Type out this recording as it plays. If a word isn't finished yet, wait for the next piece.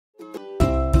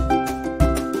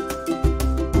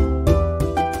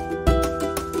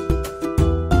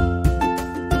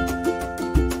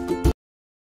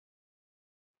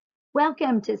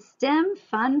Welcome to STEM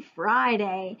Fun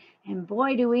Friday. And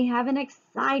boy, do we have an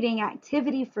exciting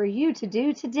activity for you to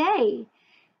do today.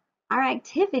 Our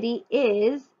activity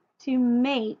is to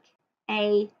make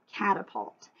a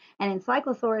catapult. And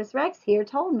Encyclosaurus Rex here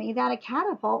told me that a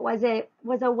catapult was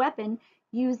a weapon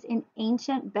used in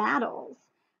ancient battles.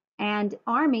 And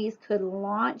armies could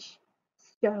launch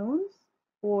stones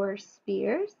or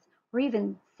spears or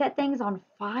even set things on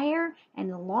fire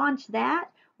and launch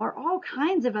that or all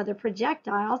kinds of other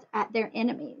projectiles at their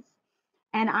enemies.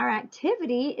 And our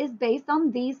activity is based on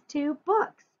these two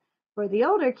books. For the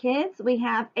older kids, we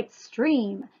have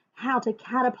Extreme, How to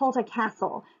Catapult a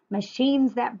Castle,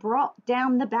 Machines That Brought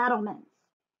Down the Battlements.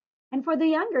 And for the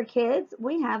younger kids,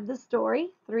 we have the story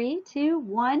 3, 2,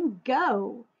 1,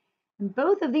 Go. And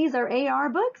both of these are AR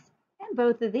books, and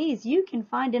both of these you can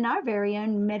find in our very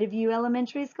own Meadowview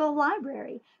Elementary School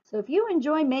library. So if you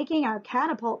enjoy making our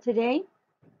catapult today,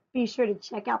 be sure to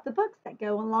check out the books that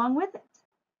go along with it.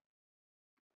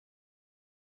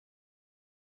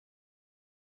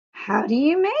 How do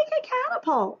you make a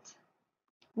catapult?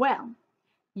 Well,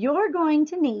 you're going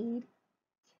to need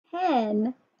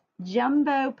 10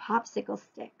 jumbo popsicle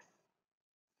sticks,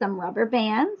 some rubber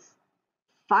bands,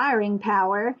 firing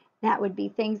power, that would be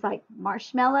things like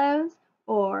marshmallows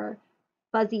or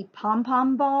fuzzy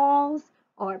pom-pom balls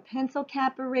or pencil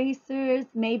cap erasers,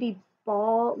 maybe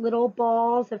little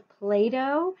balls of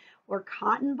Play-Doh or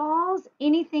cotton balls,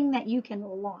 anything that you can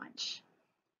launch.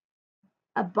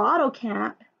 A bottle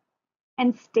cap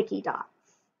and sticky dots.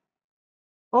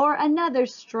 Or another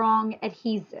strong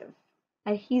adhesive.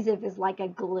 Adhesive is like a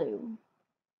glue,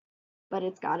 but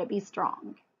it's got to be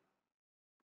strong.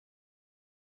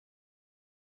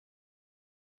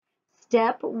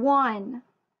 Step 1,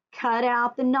 cut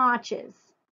out the notches.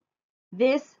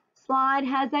 This slide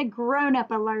has a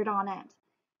grown-up alert on it,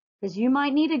 because you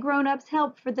might need a grown-up's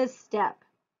help for this step.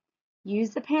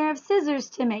 Use a pair of scissors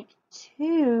to make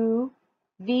 2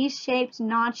 V-shaped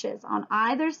notches on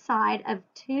either side of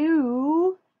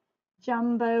 2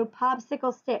 jumbo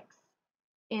popsicle sticks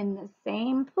in the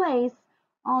same place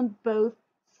on both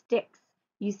sticks.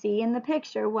 You see in the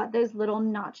picture what those little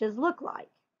notches look like.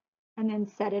 And then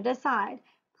set it aside.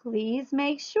 Please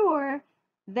make sure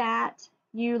that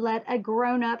you let a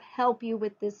grown-up help you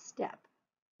with this step.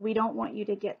 We don't want you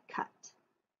to get cut.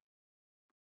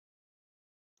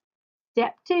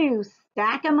 Step 2,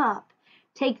 stack them up.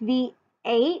 Take the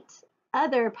 8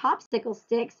 other popsicle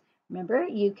sticks. Remember,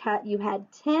 you had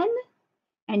 10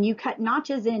 and you cut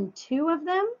notches in 2 of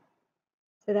them.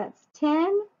 So that's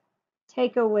 10.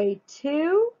 Take away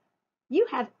 2. You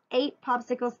have 8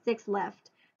 popsicle sticks left.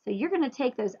 So you're going to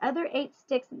take those other 8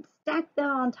 sticks and stack them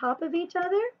on top of each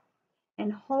other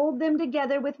and hold them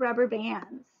together with rubber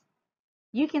bands.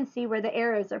 You can see where the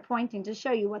arrows are pointing to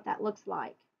show you what that looks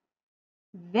like.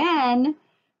 Then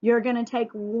you're going to take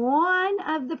one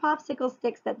of the popsicle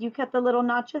sticks that you cut the little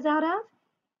notches out of,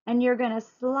 and you're going to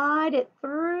slide it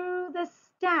through the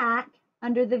stack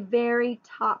under the very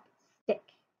top stick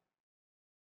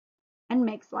and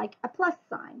makes like a plus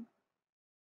sign.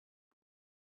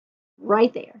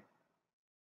 Right there.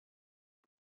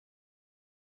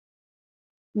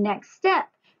 Next step,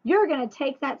 you're going to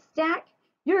take that stack,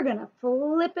 you're going to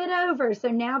flip it over. So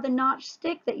now the notch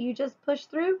stick that you just pushed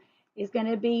through is going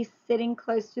to be sitting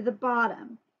close to the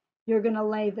bottom. You're going to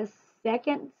lay the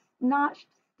second notched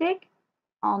stick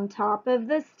on top of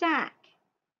the stack.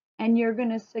 And you're going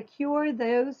to secure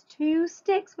those 2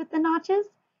 sticks with the notches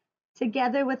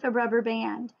together with a rubber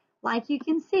band, like you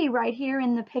can see right here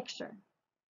in the picture.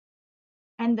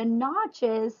 And the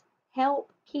notches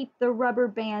help keep the rubber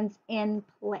bands in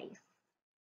place.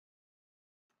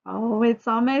 Oh, it's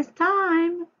almost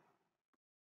time.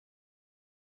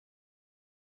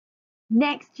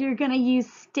 Next, you're going to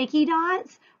use sticky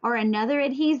dots or another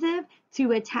adhesive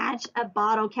to attach a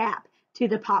bottle cap to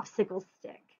the popsicle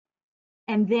stick.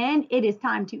 And then it is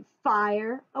time to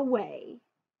fire away.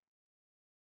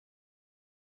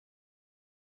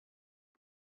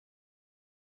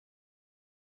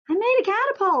 I made a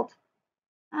catapult.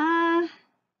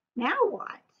 Now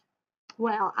what?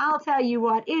 Well, I'll tell you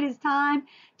what, it is time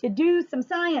to do some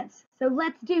science. So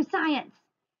let's do science.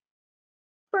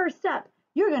 First up,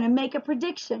 you're going to make a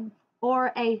prediction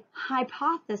or a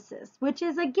hypothesis, which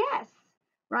is a guess,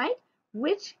 right?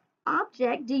 Which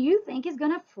object do you think is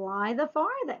going to fly the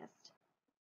farthest?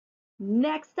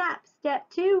 Next up, step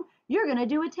 2, you're going to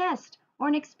do a test or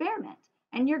an experiment,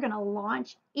 and you're going to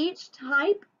launch each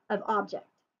type of object.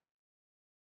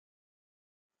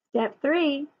 Step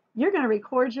 3, you're going to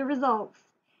record your results.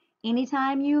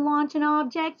 Anytime you launch an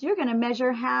object, you're going to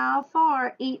measure how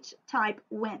far each type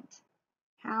went.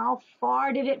 How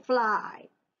far did it fly?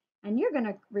 And you're going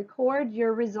to record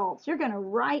your results. You're going to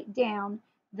write down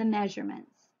the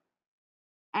measurements.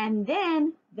 And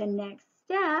then the next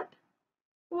step,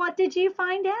 what did you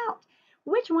find out?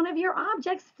 Which one of your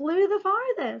objects flew the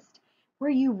farthest? Were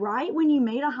you right when you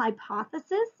made a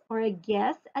hypothesis or a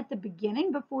guess at the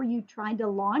beginning before you tried to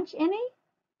launch any?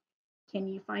 Can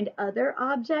you find other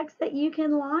objects that you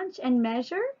can launch and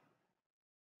measure?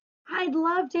 I'd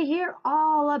love to hear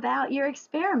all about your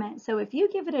experiment. So if you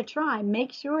give it a try,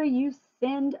 make sure you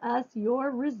send us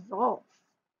your results.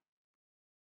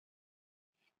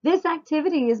 This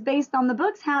activity is based on the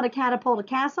books How to Catapult a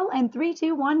Castle and 3,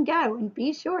 2, 1, Go. And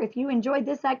be sure, if you enjoyed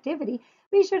this activity,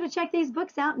 be sure to check these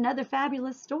books out and other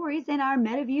fabulous stories in our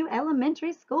Meadowview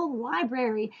Elementary School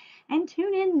library. And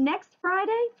tune in next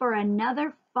Friday for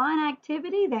another fun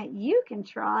activity that you can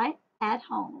try at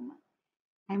home.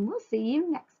 And we'll see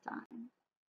you next time.